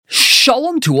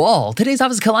Shalom to all. Today's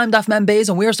daf is Kilayim daf Mem Beis,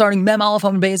 and we are starting Mem Aleph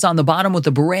Amud Beis on the bottom with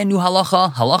the brand new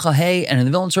halacha, halacha Hey, and in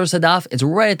the Vilna source daf, it's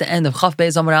right at the end of Chaf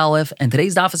Beis Amud Aleph. And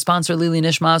today's daf is sponsored Lili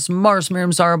Nishmas, Mars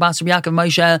Miriam Sarah Basar Yaakov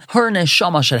Moshe. Her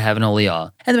neshama should have an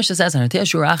aliyah. And the Mishnah says,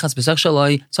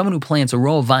 someone who plants a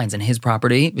row of vines in his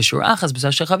property, and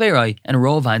a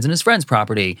row of vines in his friend's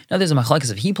property. Now there's a machlekes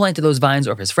if he planted those vines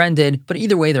or if his friend did, but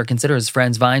either way they're considered his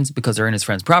friend's vines because they're in his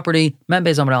friend's property. Mem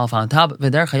Beis Amud Aleph on top,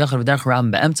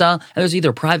 and there's either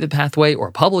a private pathway or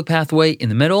a public pathway in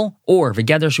the middle, or a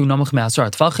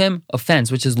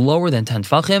fence which is lower than 10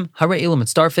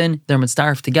 tfachim, they're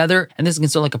mitzdarf together, and this is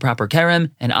considered like a proper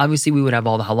kerem, and obviously we would have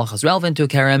all the halachas relevant to a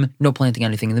kerem, no planting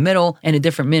anything in the middle, and a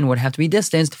different min would have to be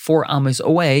distanced 4 amos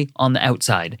away on the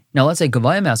outside. Now let's say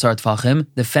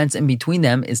the fence in between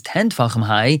them is 10 tfachim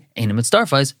high, ain't a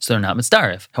mitzdarfais, so they're not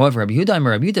mitzdarif. However, Rabbi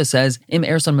Yehuda says,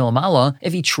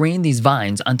 if he trained these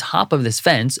vines on top of this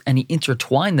fence and he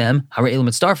intertwined them, then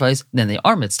they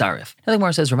are mitzdarif. Now the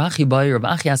Gemara says, Rav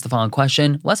Achi asked the following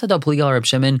question: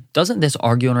 doesn't this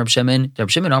argue on Reb Shimon? Reb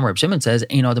Shimon says,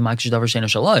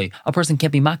 a person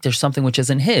can't be makdish something which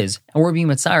isn't his, and we're being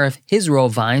mitzdarif his row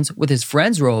of vines with his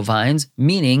friend's row of vines,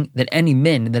 meaning that any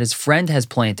min that his friend has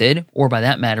planted, or by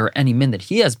that matter, any min that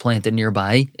he has planted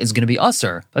nearby, is going to be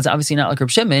usher. But it's obviously not like Reb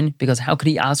Shimon, because how could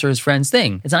he usher his friend's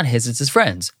thing? It's not his, it's his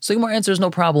friend's. So the Gemara answers, no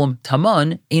problem.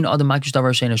 Taman ein adam makdish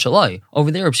davar she'eino shaloi.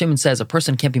 Over there, Reb Shimon says a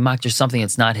person can't be makdish something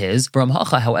that's not his.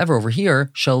 However, over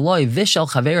here, shaloi vishal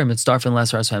chaverim mitzdarfin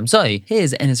lesras ha'emsai,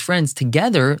 his and his friends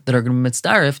together that are going to be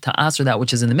mitzdarif to aser that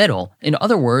which is in the middle. In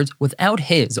other words, without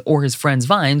his or his friend's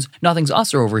vines, nothing's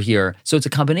aser over here. So it's a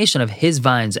combination of his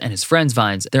vines and his friend's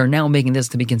vines that are now making this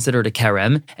to be considered a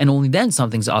kerem, and only then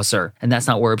something's aser. And that's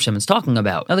not what Reb Shimon's talking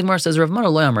about. Now the Gemara says Rav Mana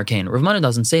lo yamar kain. Rav Mana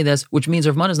doesn't say this, which means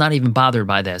Rav Mana is not even bothered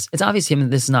by this. It's obvious to him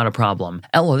that this is not a problem.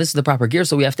 Elo, this is the proper gear,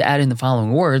 so we have to add in the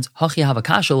following words. Hachi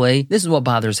havakashale. This is what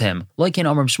bothers him. Isn't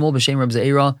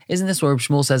this what Reb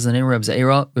Shmuel says in the name of Reb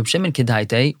Zeira? Reb Shimon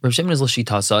kedaite. Reb Shimon is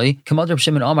l'shitasai. Kamad Reb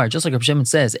Shimon Omar, just like Reb Shimon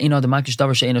says,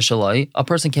 a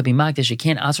person can't be makdish, he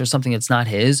can't answer something that's not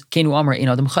his.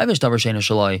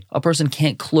 A person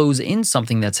can't close in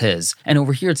something that's his. And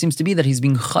over here it seems to be that he's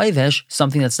being chayvesh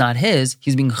something that's not his.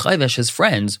 He's being chayvesh his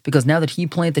friends, because now that he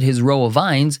planted his row of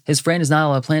vines, his friend is not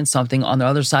allowed to plant something on the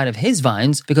other side of his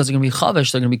vines, because they're going to be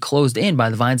chavesh, they're going to be closed in by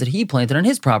the vines that he planted on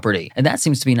his property. And that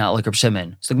seems to be not like Reb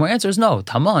Shimon. So the Gemara answer is no.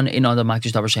 Taman ein adam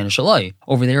makdish davar she'eino shaloi.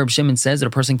 Over there, Reb Shimon says that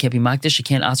a person can't be makdish, he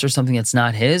can't answer something that's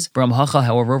not his.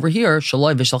 However, over here,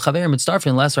 shaloi v'shal chaver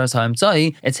mitzdarfin lesras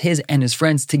ha'emtzai, it's his and his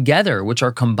friends together, which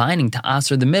are combining to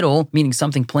aser the middle, meaning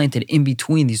something planted in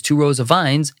between these 2 rows of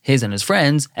vines, his and his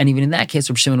friends, and even in that case,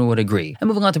 Reb Shimon would agree. And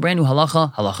moving on to brand new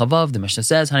halacha, halacha vav, the Mishnah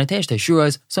says, hanetesh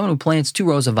teshuras, someone who plants 2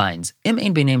 rows of vines. Im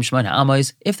ein b'neim shmona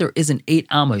amos, if there isn't 8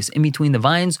 amos in between the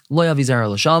vines, lo yavizar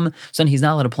l'sham, so then he's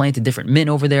not allowed to plant a different min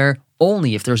over there.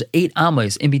 Only if there's 8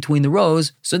 amos in between the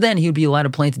rows, so then he would be allowed to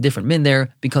plant a different min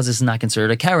there, because this is not considered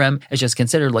a kerem, it's just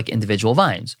considered like individual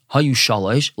vines. Hayu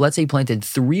shalosh, let's say he planted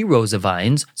 3 rows of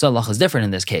vines, so Allah is different in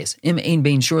this case. Im ein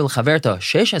bein shur l'chaverta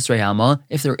shesh esrei ama,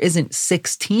 if there isn't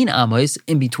 16 amos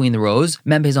in between the rows,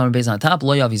 mem beis on top,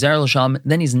 lo yavizar l'sham,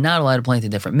 then he's not allowed to plant a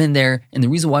different min there. And the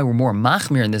reason why we're more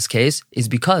machmir in this case is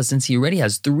because since he already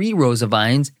has 3 rows of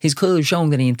vines, he's clearly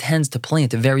showing that he intends to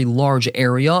plant a very large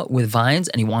area with vines,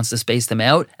 and he wants to space them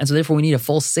out, and so therefore we need a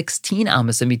full 16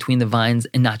 amos in between the vines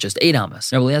and not just 8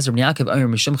 amos. Even if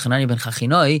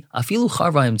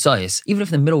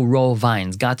the middle row of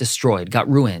vines got destroyed, got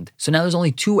ruined, so now there's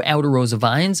only 2 outer rows of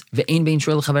vines, and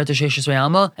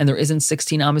there isn't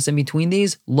 16 amos in between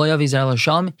these, he's not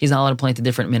allowed to plant a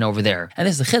different min over there. And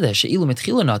this is the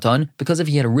chiddush, because if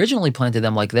he had originally planted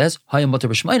them like this,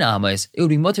 it would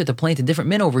be mutter to plant a different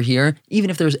min over here, even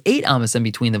if there's 8 amos in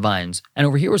between the vines. And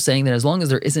over here we're saying that as long as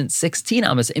there isn't 16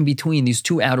 amos in between these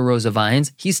 2 outer rows of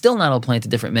vines, he's still not allowed to plant a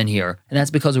different min here. And that's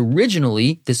because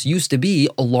originally this used to be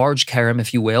a large kerem,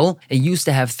 if you will. It used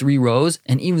to have 3 rows,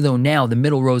 and even though now the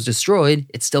middle row is destroyed,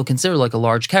 it's still considered like a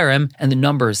large kerem, and the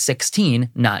number is 16,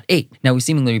 not 8. Now we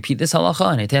seemingly repeat this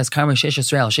halacha, and it asks karma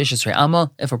sheshesrei al sheshesrei amma.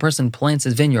 If a person plants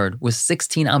his vineyard with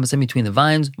 16 amos in between the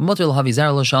vines, mutar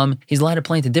l'havizar l'sham, he's allowed to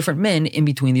plant a different min in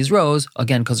between these rows,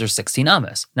 again because there's 16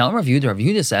 amos. Now Rav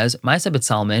Yehuda says, Ma'aseh bet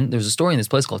Salmon, there's a story in this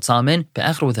place called Salmon,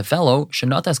 Be'echad with a fellow,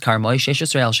 Shanatas Karmai,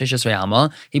 Sheshesrei al Sheshesrei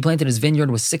Ama. He planted his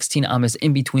vineyard with 16 amas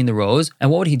in between the rows.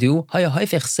 And what would he do? He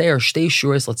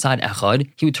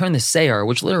would turn the seir,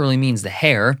 which literally means the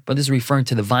hair, but this is referring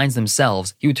to the vines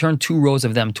themselves. He would turn 2 rows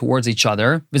of them towards each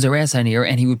other,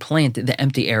 and he would plant the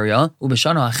empty area. And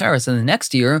the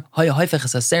next year, he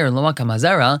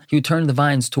would turn the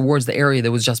vines towards the area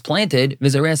that was just planted,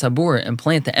 and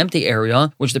plant the empty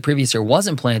area, which the previous year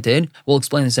wasn't planted. We'll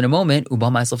explain this in a moment.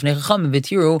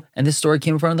 And this story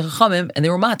came in front of the Chachamim, and they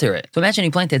were matir it. So imagine he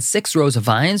planted 6 rows of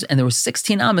vines, and there were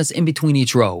 16 amas in between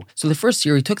each row. So the first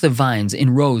year, he took the vines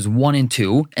in rows 1 and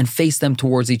 2 and faced them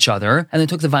towards each other, and then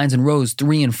took the vines in rows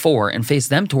 3 and 4 and faced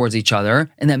them towards each other,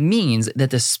 and that means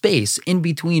that the space in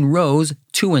between rows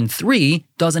 2 and 3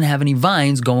 doesn't have any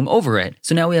vines going over it.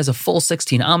 So now he has a full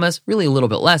 16 amas, really a little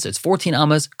bit less. It's 14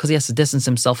 amas because he has to distance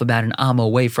himself about an amma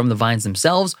away from the vines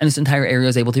themselves, and this entire area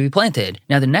is able to be planted.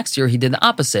 Now the next year he did the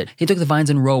opposite. He took the vines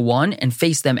in row 1 and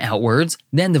faced them outwards.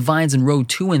 Then the vines in row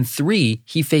 2 and 3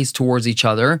 he faced towards each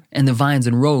other, and the vines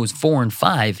in rows 4 and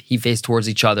 5 he faced towards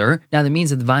each other. Now that means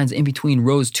that the vines in between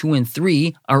rows 2 and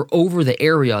 3 are over the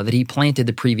area that he planted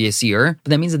the previous year,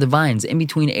 but that means that the vines in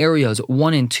between areas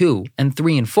 1 and 2 and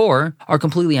 3 and 4 are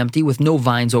completely empty with no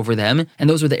vines over them, and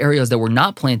those were the areas that were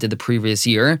not planted the previous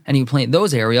year, and he would plant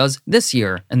those areas this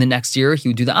year, and the next year he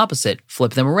would do the opposite,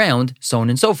 flip them around, so on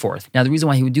and so forth. Now the reason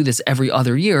why he would do this every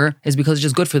other year is because it's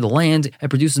just good for the land. It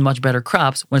produces much better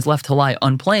crops when it's left to lie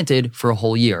unplanted for a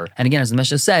whole year. And again, as the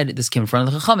Mishnah said, this came in front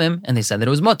of the Chachamim, and they said that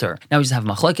it was mutter. Now we just have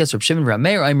Machlekes, Reb Shimon, Reb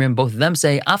Meir, Imrim, both of them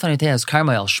say, Afaneteas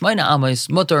Karmayel Shmaina Amas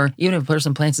mutter. Even if a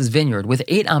person plants his vineyard with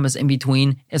 8 amas in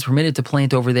between, it's permitted to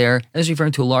plant over there. And this is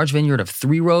referring to a large vineyard of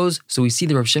 3 rows, so we see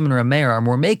the Reb Shimon and Reb Meir are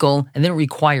more makel, and they don't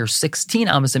require 16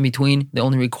 amas in between, they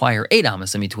only require 8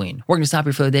 amas in between. We're going to stop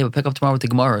here for the day, but pick up tomorrow with the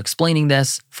Gemara explaining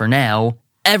this. For now,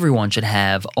 everyone should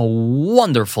have a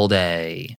wonderful day.